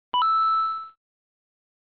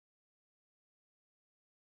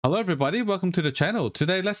Hello everybody, welcome to the channel.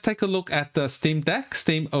 Today let's take a look at the Steam Deck,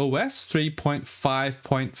 SteamOS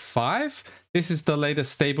 3.5.5. This is the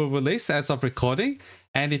latest stable release as of recording,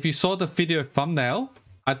 and if you saw the video thumbnail,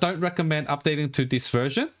 I don't recommend updating to this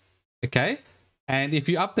version, okay? And if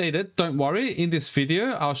you update it, don't worry, in this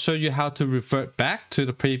video I'll show you how to revert back to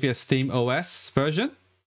the previous SteamOS version,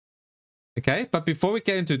 okay? But before we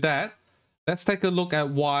get into that, let's take a look at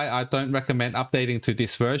why I don't recommend updating to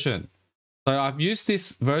this version. So I've used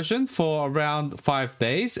this version for around 5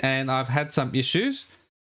 days and I've had some issues.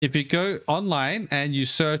 If you go online and you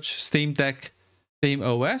search Steam Deck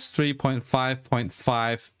SteamOS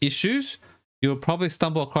 3.5.5 issues, you'll probably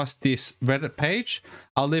stumble across this Reddit page.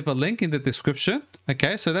 I'll leave a link in the description.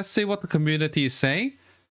 Okay, so let's see what the community is saying.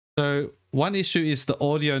 So one issue is the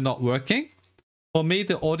audio not working. For me,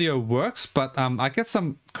 the audio works, but I get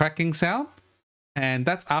some cracking sound, and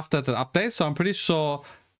that's after the update. So I'm pretty sure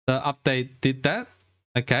the update did that.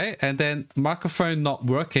 Okay, and then microphone not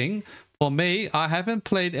working. For me, I haven't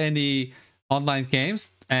played any online games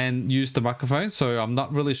and used the microphone, so I'm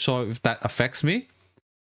not really sure if that affects me.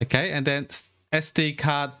 Okay, and then SD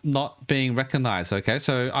card not being recognized. Okay,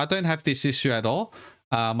 so I don't have this issue at all.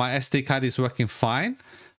 My SD card is working fine.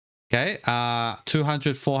 Okay,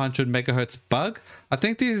 200, 400 megahertz bug. I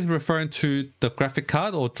think this is referring to the graphic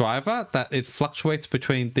card or driver, that it fluctuates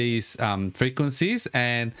between these frequencies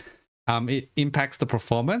and it impacts the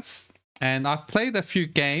performance. And I've played a few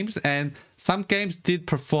games and some games did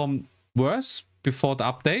perform worse before the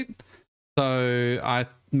update. So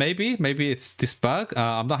maybe it's this bug.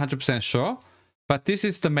 I'm not 100% sure, but this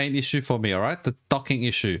is the main issue for me. All right, the docking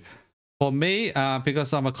issue for me,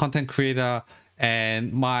 because I'm a content creator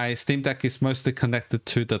and my Steam Deck is mostly connected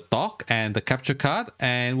to the dock and the capture card,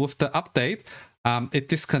 and with the update it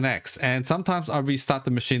disconnects, and sometimes I restart the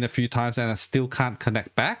machine a few times and I still can't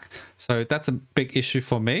connect back. So that's a big issue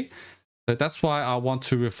for me. So that's why I want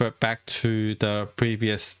to revert back to the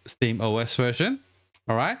previous SteamOS version.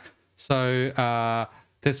 All right, so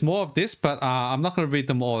there's more of this, but I'm not going to read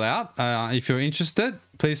them all out. If you're interested,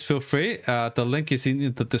 please feel free. The link is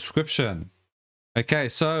in the description. Okay,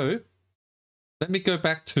 so let me go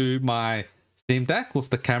back to my Steam Deck with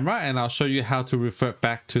the camera and I'll show you how to revert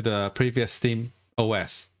back to the previous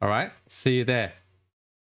SteamOS. All right, see you there.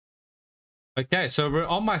 Okay, so we're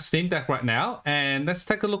on my Steam Deck right now and let's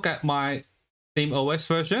take a look at my SteamOS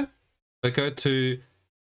version. So go to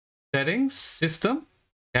Settings, System,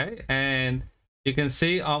 okay, and you can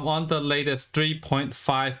see I'm on the latest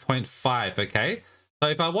 3.5.5, okay? So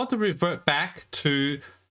if I want to revert back to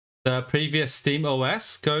the previous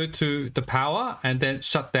SteamOS, go to the power and then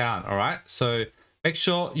shut down. All right, so make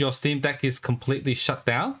sure your Steam Deck is completely shut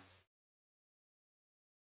down.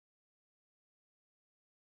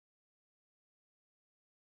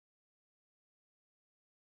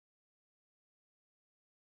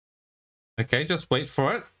 Okay, just wait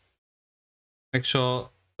for it. Make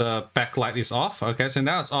sure the backlight is off. Okay, so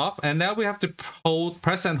now it's off, and now we have to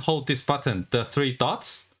press and hold this button, the 3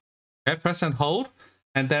 dots. Okay, press and hold,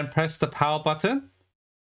 and then press the power button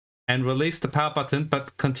and release the power button,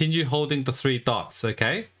 but continue holding the 3 dots.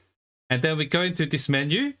 Okay, and then we go into this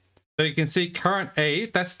menu. So you can see current A,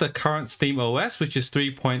 that's the current SteamOS, which is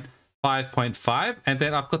 3.5.5, and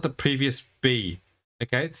then I've got the previous B.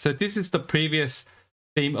 Okay, so this is the previous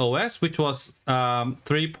SteamOS, which was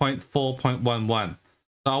 3.4.11.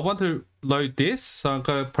 So I want to load this, so I'm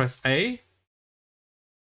going to press A.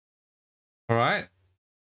 All right,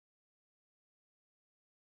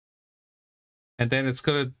 and then it's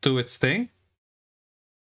going to do its thing.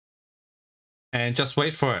 And just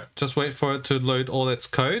wait for it. Just wait for it to load all its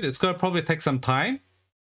code. It's going to probably take some time.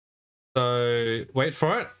 So wait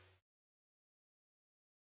for it.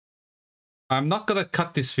 I'm not going to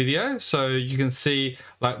cut this video, so you can see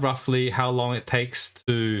like roughly how long it takes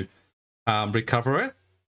to recover it.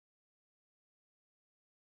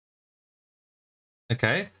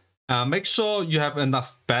 Okay. Make sure you have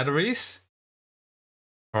enough batteries.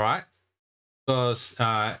 All right. Because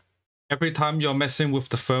every time you're messing with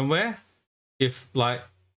the firmware, if like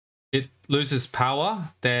it loses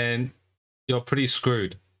power, then you're pretty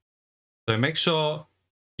screwed. So make sure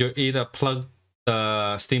you either plug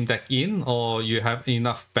the Steam Deck in or you have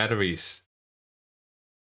enough batteries.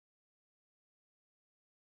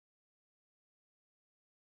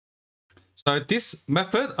 So this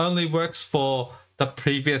method only works for the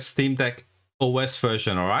previous Steam Deck OS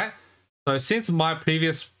version. All right, so since my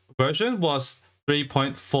previous version was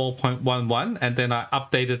 3.4.11 and then I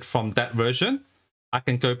updated from that version, I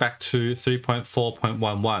can go back to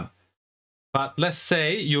 3.4.11. But let's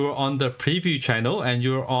say you were on the preview channel and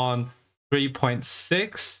you're on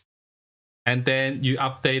 3.6 and then you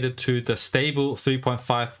update it to the stable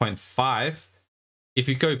 3.5.5. If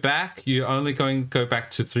you go back, you're only going to go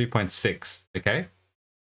back to 3.6, okay?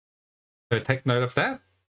 So take note of that.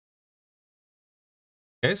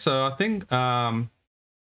 Okay, so I think done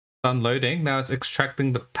loading. Now it's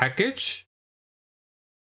extracting the package.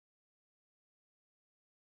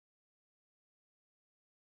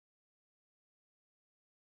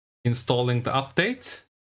 Installing the update.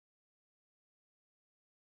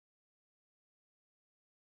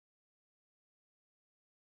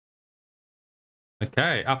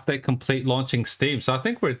 Okay, update complete, launching Steam. So I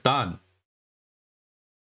think we're done.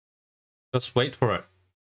 Just wait for it.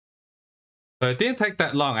 So it didn't take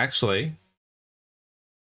that long, actually.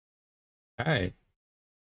 Okay.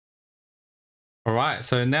 All right,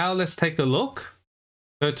 so now let's take a look.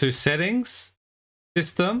 Go to settings,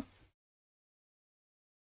 system.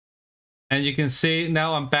 And you can see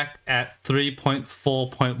now I'm back at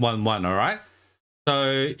 3.4.11, all right?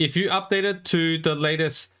 So if you updated to the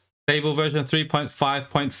latest stable version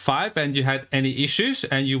 3.5.5 and you had any issues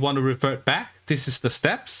and you want to revert back, this is the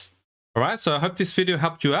steps. All right, so I hope this video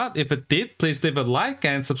helped you out. If it did, please leave a like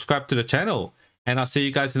and subscribe to the channel. And I'll see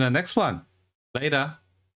you guys in the next one. Later.